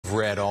of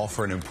red, all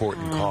for an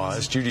important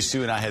cause. Judy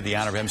Hsu and I had the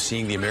honor of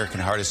emceeing the American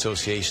Heart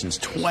Association's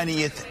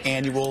 20th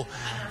annual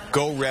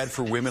Go Red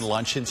for Women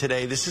Luncheon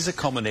today. This is a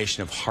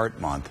culmination of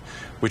Heart Month,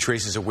 which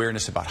raises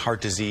awareness about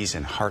heart disease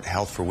and heart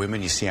health for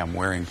women. You see I'm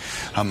wearing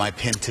my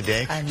pin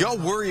today. Y'all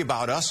worry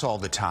about us all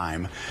the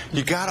time.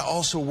 You got to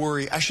also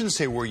worry, I shouldn't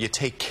say worry, you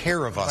take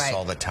care of us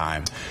all the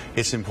time.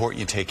 It's important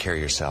you take care of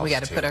yourself. We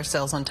got to put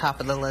ourselves on top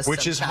of the list.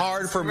 Which is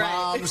hard for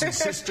moms and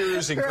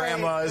sisters and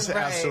grandmas.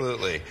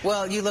 Absolutely.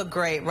 Well, you look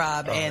great,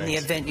 Rob, and thanks. the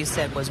event you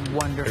said was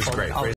wonderful. It was great.